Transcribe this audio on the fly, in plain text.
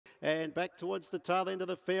and back towards the tail end of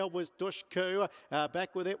the field was Dushku.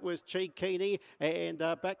 Back with it was Courtney, and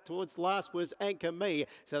back towards last was Anchor Me.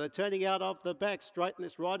 So they're turning out of the back straight, and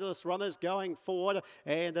this riderless runner's going forward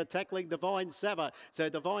and tackling Divine Sava. So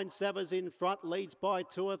Divine Sava's in front, leads by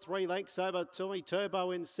 2 or 3 lengths over Tommy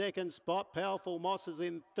Turbo in second spot. Powerful Moss is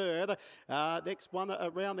in third. Next one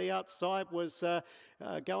around the outside was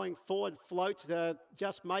going forward, Float.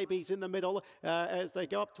 Just Maybe's in the middle as they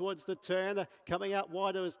go up towards the turn. Coming out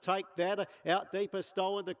wider is Take That. Out deeper,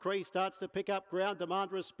 Stolen Decree starts to pick up ground.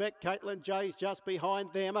 Demand Respect. Caitlin J's just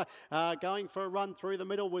behind them. Going for a run through the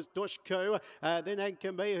middle was Dushku. Then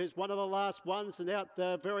Anchor Me, who's one of the last ones, and out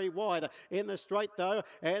very wide. In the straight though,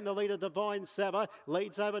 and the leader Divine Sava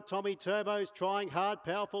leads over Tommy Turbo's trying hard.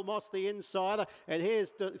 Powerful Moss the inside, and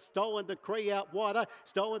here's Stolen Decree out wider.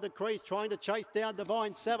 Stolen Decree's trying to chase down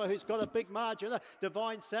Divine Sava, who's got a big margin.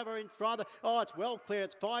 Divine Sava in front. Oh, it's well clear.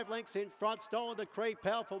 It's 5 lengths in front. Stolen Decree,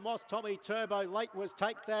 Powerful Moss, Tommy Turbo. Late was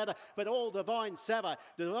Take That, but all Divine Sava.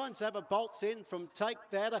 Divine Sava bolts in from Take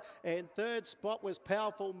That, and third spot was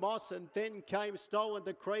Powerful Moss, and then came Stolen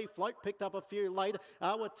Decree. Float picked up a few late.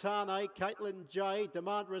 Awatane, Caitlin J,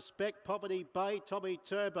 Demand Respect, Poverty Bay, Tommy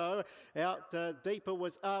Turbo. Out deeper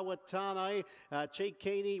was Awatane,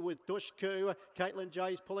 Chikini with Dushku. Caitlin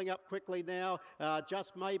J's pulling up quickly now.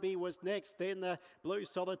 Just Maybe was next. Then Blue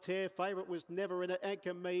Solitaire. Favourite was Never In It.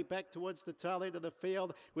 Anchor Me back towards the tail end of the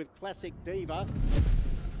field with Classic Diva.